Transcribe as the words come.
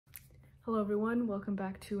Hello everyone, welcome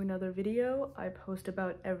back to another video. I post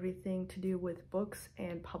about everything to do with books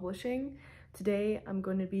and publishing. Today I'm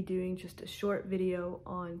going to be doing just a short video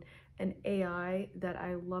on an AI that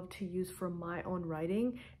I love to use for my own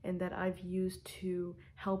writing and that I've used to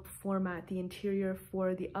help format the interior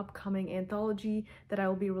for the upcoming anthology that I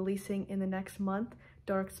will be releasing in the next month,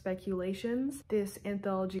 Dark Speculations. This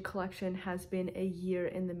anthology collection has been a year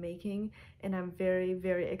in the making and I'm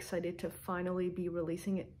very excited to finally be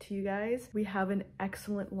releasing it to you guys. We have an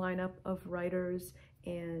excellent lineup of writers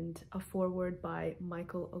and a foreword by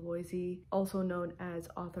Michael Aloisi, also known as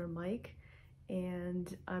Author Mike,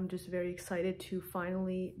 and I'm just very excited to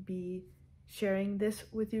finally be sharing this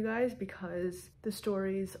with you guys because the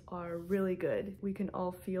stories are really good. We can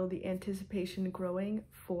all feel the anticipation growing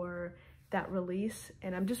for that release,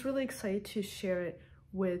 and I'm just really excited to share it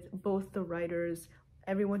with both the writers,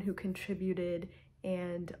 everyone who contributed,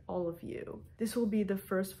 and all of you. This will be the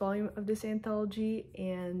first volume of this anthology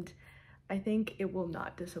and I think it will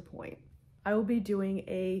not disappoint. I will be doing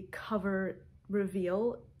a cover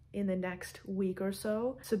reveal in the next week or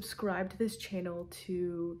so. Subscribe to this channel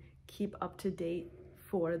to keep up to date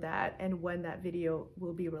for that and when that video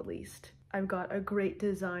will be released. I've got a great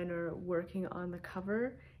designer working on the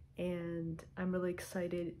cover and I'm really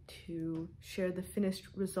excited to share the finished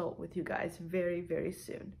result with you guys very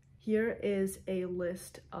soon. Here is a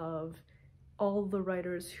list of all the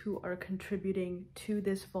writers who are contributing to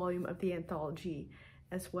this volume of the anthology,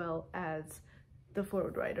 as well as the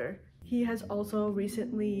forward writer. He has also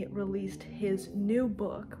recently released his new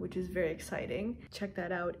book, which is very exciting. Check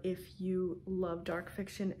that out if you love dark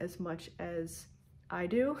fiction as much as I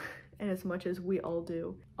do and as much as we all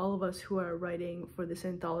do, all of us who are writing for this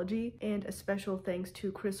anthology. And a special thanks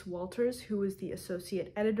to Chris Walters, who is the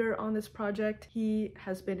associate editor on this project. He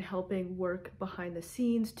has been helping work behind the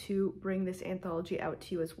scenes to bring this anthology out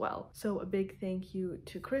to you as well. So a big thank you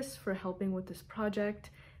to Chris for helping with this project,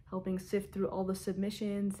 helping sift through all the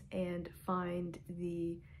submissions and find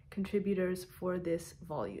the contributors for this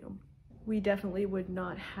volume. We definitely would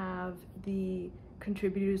not have the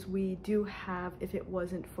contributors we do have if it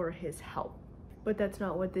wasn't for his help. But that's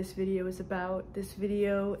not what this video is about. This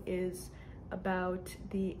video is about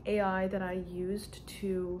the AI that I used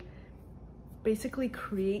to basically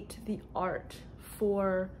create the art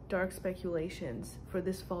for Dark Speculations for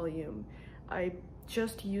this volume. I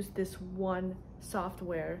just used this one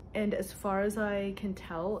software, and as far as I can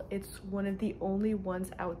tell, it's one of the only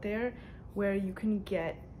ones out there where you can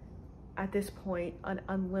get, at this point, an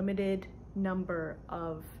unlimited number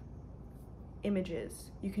of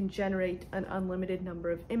images. You can generate an unlimited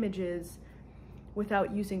number of images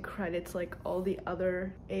without using credits like all the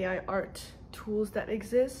other AI art tools that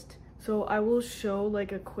exist. So I will show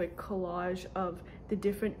like a quick collage of the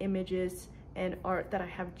different images and art that I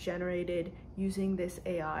have generated using this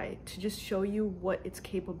AI to just show you what it's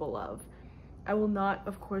capable of. I will not,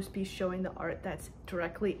 of course, be showing the art that's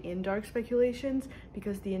directly in Dark Speculations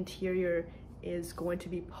because the interior is going to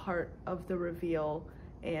be part of the reveal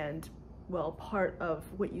and, well, part of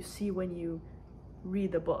what you see when you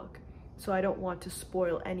read the book. So I don't want to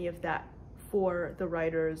spoil any of that for the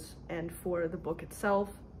writers and for the book itself.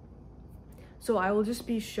 So I will just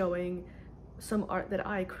be showing some art that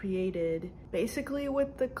I created basically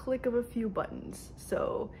with the click of a few buttons.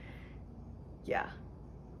 So yeah,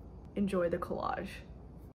 enjoy the collage.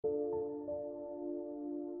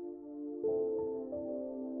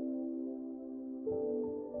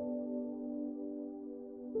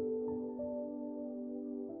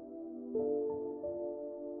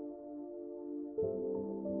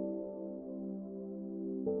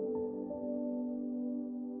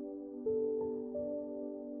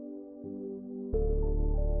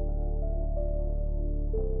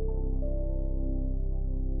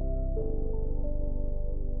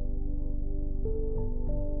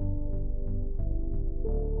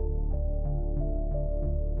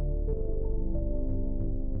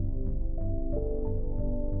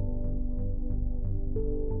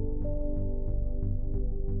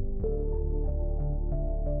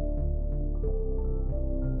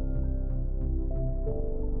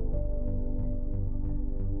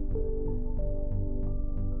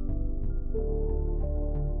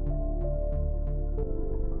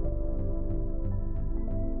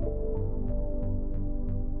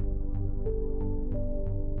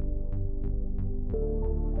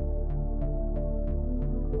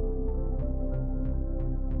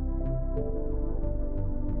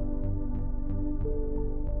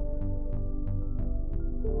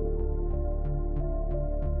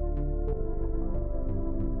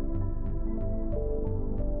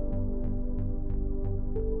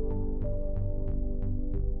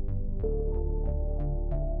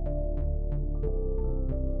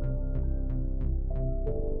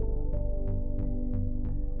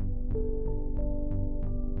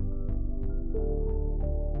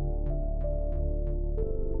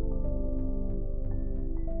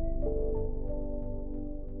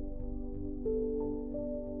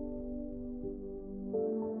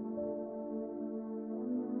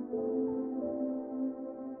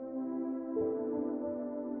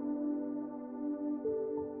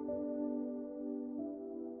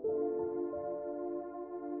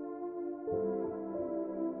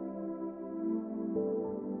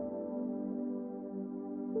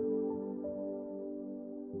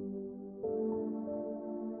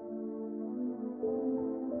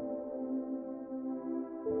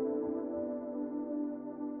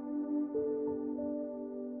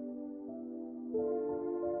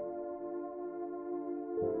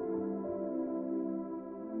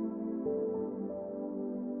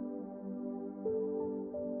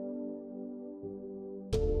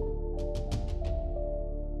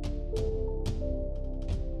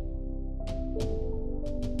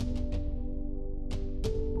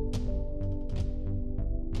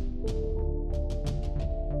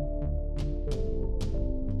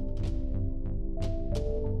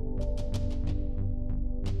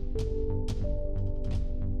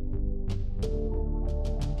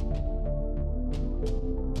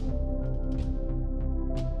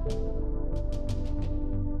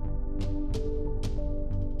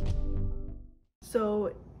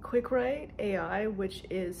 QuickWrite AI, which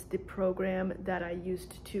is the program that I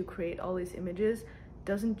used to create all these images,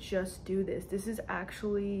 doesn't just do this. This is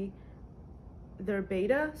actually their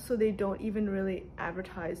beta, so they don't even really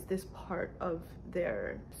advertise this part of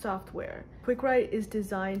their software. QuickWrite is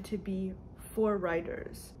designed to be for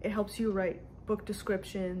writers. It helps you write book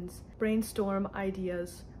descriptions, brainstorm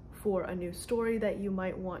ideas for a new story that you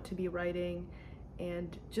might want to be writing,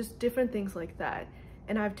 and just different things like that.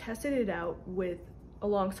 And I've tested it out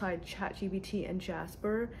alongside ChatGPT and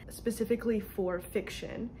Jasper, specifically for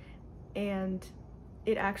fiction, and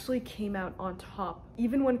it actually came out on top,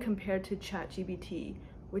 even when compared to ChatGPT,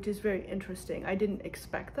 which is very interesting. I didn't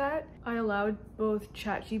expect that. I allowed both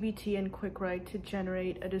ChatGPT and QuickWrite to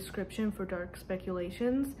generate a description for Dark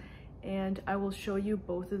Speculations, and I will show you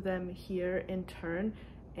both of them here in turn,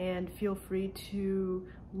 and feel free to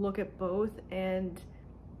look at both and,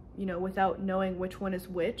 you know, without knowing which one is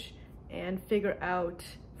which, and figure out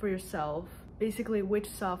for yourself basically which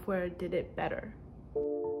software did it better.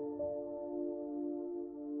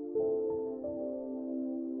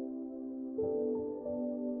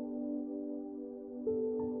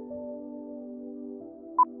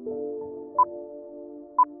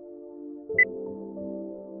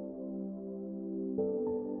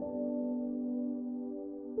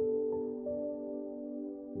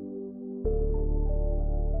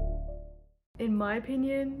 In my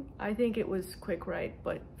opinion, I think it was QuickWrite,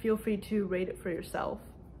 but feel free to rate it for yourself.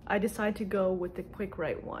 I decided to go with the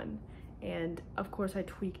QuickWrite one, and of course I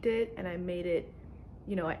tweaked it and I made it,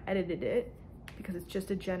 you know, I edited it because it's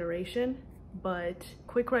just a generation, but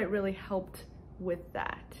QuickWrite really helped with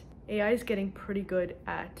that. AI is getting pretty good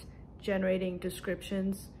at generating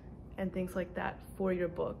descriptions and things like that for your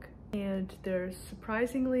book, and they're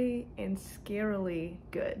surprisingly and scarily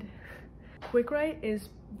good. QuickWrite is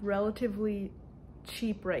relatively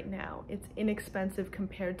cheap right now. It's inexpensive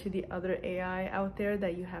compared to the other AI out there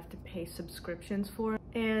that you have to pay subscriptions for.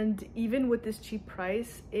 And even with this cheap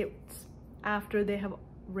price, it's after they have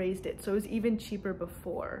raised it, so it was even cheaper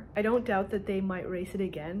before. I don't doubt that they might raise it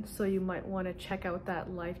again, so you might want to check out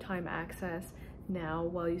that lifetime access now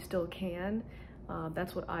while you still can.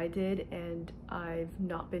 That's what I did, and I've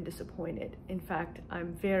not been disappointed. In fact,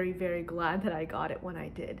 I'm very, very glad that I got it when I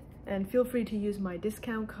did. And feel free to use my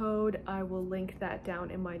discount code. I will link that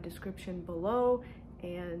down in my description below,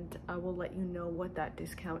 and I will let you know what that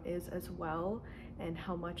discount is as well, and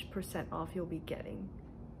how much % off you'll be getting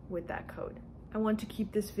with that code. I want to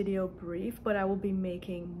keep this video brief, but I will be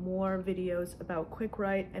making more videos about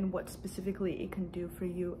QuickWrite and what specifically it can do for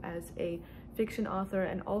you as a fiction author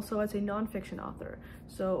and also as a non-fiction author.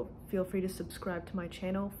 So feel free to subscribe to my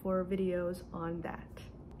channel for videos on that.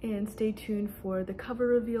 And stay tuned for the cover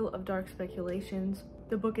reveal of Dark Speculations.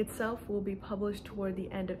 The book itself will be published toward the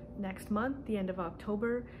end of next month, the end of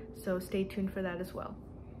October, so stay tuned for that as well.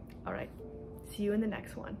 All right, see you in the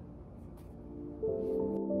next one.